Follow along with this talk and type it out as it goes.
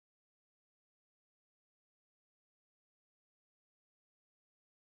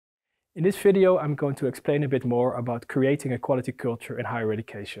In this video, I'm going to explain a bit more about creating a quality culture in higher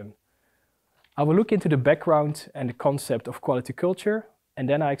education. I will look into the background and the concept of quality culture, and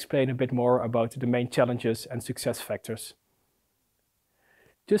then I explain a bit more about the main challenges and success factors.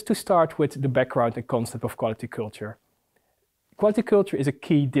 Just to start with the background and concept of quality culture. Quality culture is a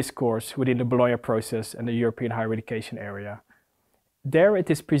key discourse within the Bologna process and the European higher education area. There it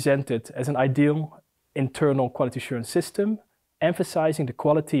is presented as an ideal internal quality assurance system, emphasizing the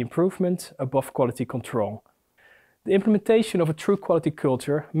quality improvement above quality control. The implementation of a true quality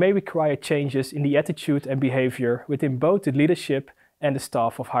culture may require changes in the attitude and behavior within both the leadership and the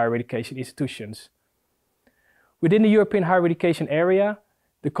staff of higher education institutions. Within the European higher education area,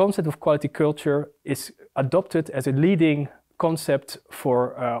 the concept of quality culture is adopted as a leading concept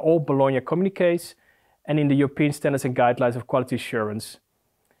for all Bologna communiques and in the European Standards and Guidelines of Quality Assurance.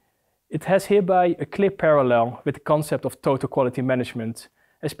 It has hereby a clear parallel with the concept of total quality management,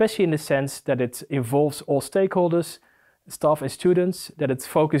 especially in the sense that it involves all stakeholders, staff and students, that it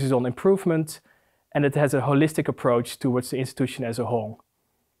focuses on improvement, and it has a holistic approach towards the institution as a whole.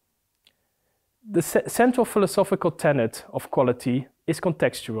 The central philosophical tenet of quality is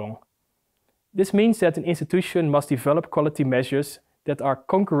contextual. This means that an institution must develop quality measures that are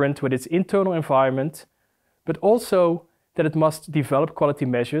congruent with its internal environment, but also that it must develop quality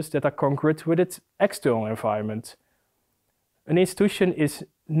measures that are congruent with its external environment. An institution is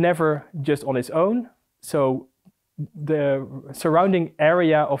never just on its own, so the surrounding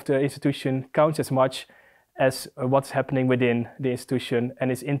area of the institution counts as much as what's happening within the institution,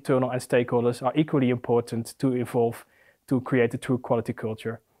 and its internal and stakeholders are equally important to involve to create a true quality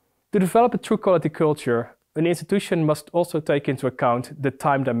culture. To develop a true quality culture, an institution must also take into account the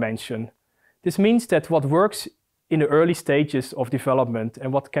time dimension. This means that what works in the early stages of development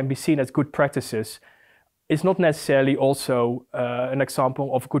and what can be seen as good practices is not necessarily also an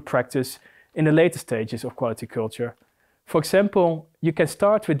example of good practice in the later stages of quality culture. For example, you can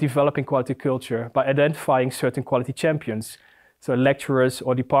start with developing quality culture by identifying certain quality champions, so lecturers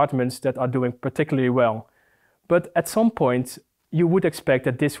or departments that are doing particularly well. But at some point, you would expect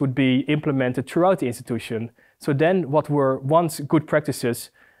that this would be implemented throughout the institution. So then what were once good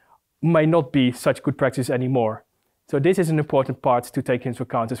practices may not be such good practices anymore. So this is an important part to take into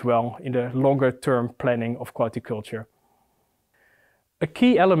account as well in the longer term planning of quality culture. A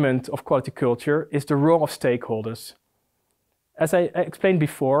key element of quality culture is the role of stakeholders. As I explained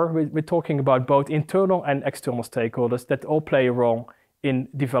before, we're talking about both internal and external stakeholders that all play a role in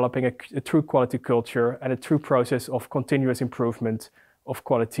developing a true quality culture and a true process of continuous improvement of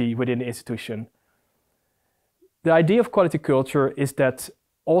quality within the institution. The idea of quality culture is that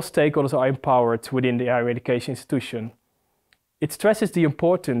all stakeholders are empowered within the higher education institution. It stresses the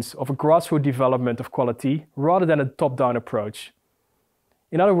importance of a grassroots development of quality rather than a top-down approach.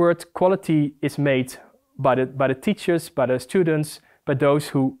 In other words, quality is made by the teachers, by the students, by those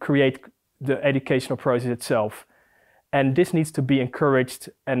who create the educational process itself. And this needs to be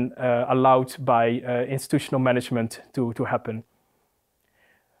encouraged and allowed by institutional management to happen.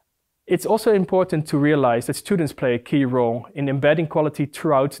 It's also important to realize that students play a key role in embedding quality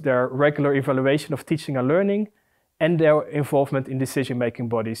throughout their regular evaluation of teaching and learning and their involvement in decision-making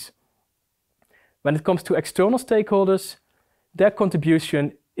bodies. When it comes to external stakeholders, their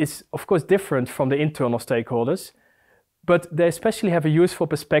contribution is of course different from the internal stakeholders, but they especially have a useful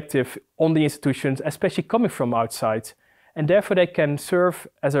perspective on the institutions, especially coming from outside, and therefore they can serve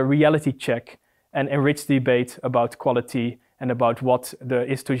as a reality check and enrich the debate about quality and about what the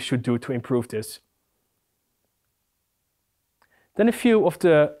institution should do to improve this. Then a few of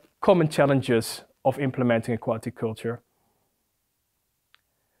the common challenges of implementing a quality culture.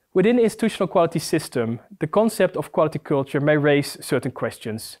 Within the institutional quality system, the concept of quality culture may raise certain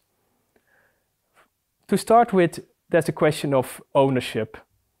questions. To start with, there's a question of ownership.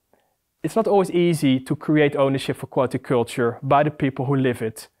 It's not always easy to create ownership for quality culture by the people who live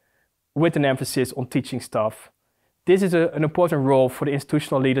it, with an emphasis on teaching staff. This is an important role for the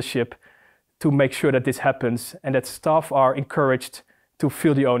institutional leadership to make sure that this happens and that staff are encouraged to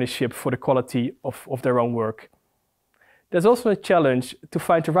feel the ownership for the quality of their own work. There's also a challenge to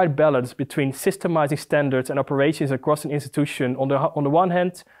find the right balance between systemizing standards and operations across an institution on the one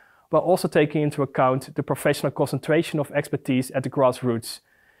hand, while also taking into account the professional concentration of expertise at the grassroots.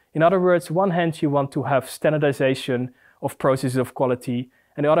 In other words, on one hand, you want to have standardization of processes of quality,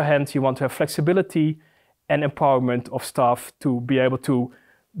 and on the other hand, you want to have flexibility and empowerment of staff to be able to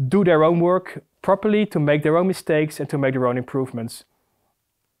do their own work properly, to make their own mistakes and to make their own improvements.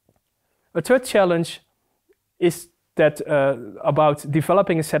 A third challenge is that about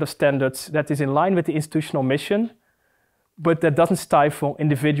developing a set of standards that is in line with the institutional mission, but that doesn't stifle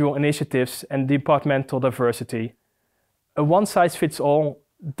individual initiatives and departmental diversity. A one-size-fits-all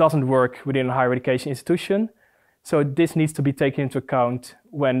doesn't work within a higher education institution, so this needs to be taken into account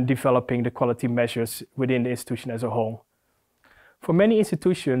when developing the quality measures within the institution as a whole. For many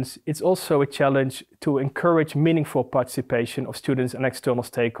institutions, it's also a challenge to encourage meaningful participation of students and external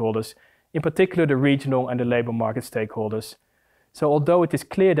stakeholders, in particular the regional and the labor market stakeholders. So although it is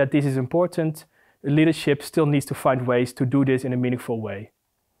clear that this is important, leadership still needs to find ways to do this in a meaningful way.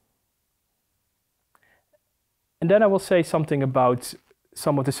 And then I will say something about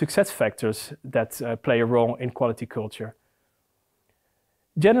some of the success factors that play a role in quality culture.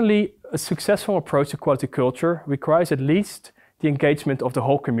 Generally, a successful approach to quality culture requires at least the engagement of the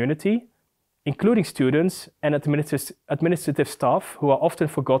whole community, including students and administrative staff who are often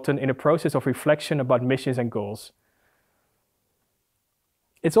forgotten in a process of reflection about missions and goals.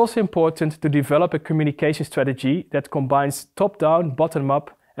 It's also important to develop a communication strategy that combines top-down,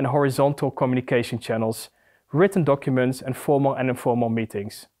 bottom-up and horizontal communication channels, written documents and formal and informal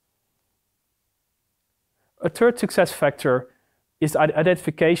meetings. A third success factor is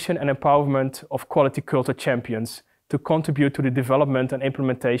identification and empowerment of quality culture champions to contribute to the development and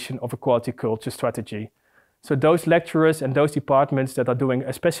implementation of a quality culture strategy. So those lecturers and those departments that are doing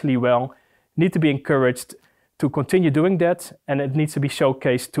especially well need to be encouraged to continue doing that, and it needs to be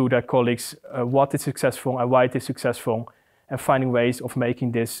showcased to their colleagues what is successful and why it is successful, and finding ways of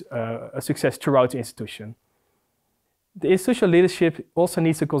making this a success throughout the institution. The institutional leadership also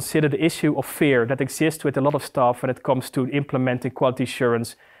needs to consider the issue of fear that exists with a lot of staff when it comes to implementing quality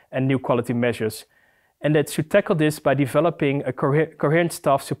assurance and new quality measures, and that should tackle this by developing a coherent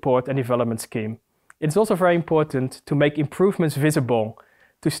staff support and development scheme. It's also very important to make improvements visible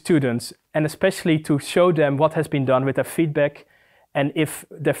to students, and especially to show them what has been done with their feedback, and if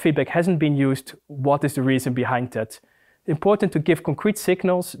their feedback hasn't been used, what is the reason behind that. It's important to give concrete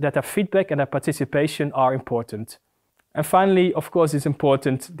signals that their feedback and their participation are important. And finally, of course, it's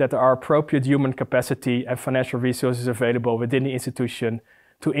important that there are appropriate human capacity and financial resources available within the institution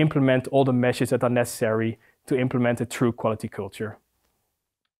to implement all the measures that are necessary to implement a true quality culture.